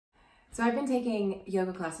So I've been taking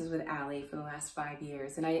yoga classes with Ali for the last 5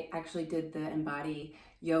 years, and I actually did the Embody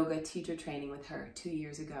Yoga teacher training with her 2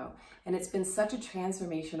 years ago. And it's been such a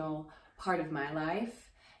transformational part of my life.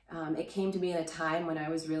 It came to me at a time when I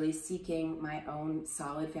was really seeking my own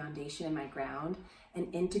solid foundation and my ground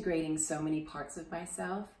and integrating so many parts of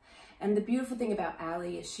myself. And the beautiful thing about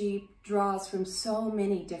Ali is she draws from so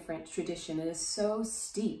many different traditions. It is so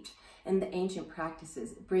steeped in the ancient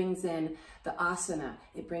practices. It brings in the asana,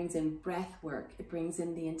 it brings in breath work, it brings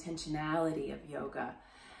in the intentionality of yoga,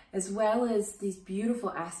 as well as these beautiful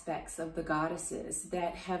aspects of the goddesses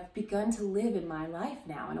that have begun to live in my life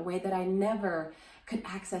now in a way that I never could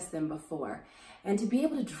access them before. And to be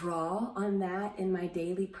able to draw on that in my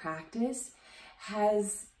daily practice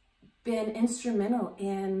has been instrumental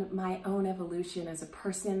in my own evolution as a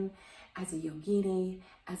person, as a yogini,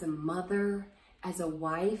 as a mother, as a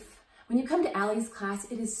wife. When you come to Ali's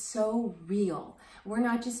class, it is so real. We're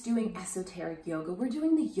not just doing esoteric yoga, we're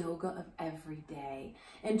doing the yoga of every day.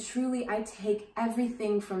 And truly, I take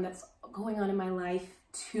everything from that's going on in my life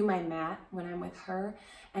to my mat when I'm with her,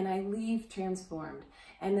 and I leave transformed.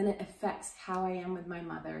 And then it affects how I am with my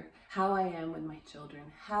mother, how I am with my children,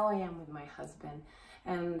 how I am with my husband.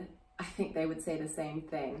 And I think they would say the same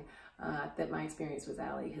thing, that my experience with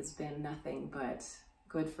Ali has been nothing but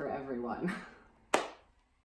good for everyone.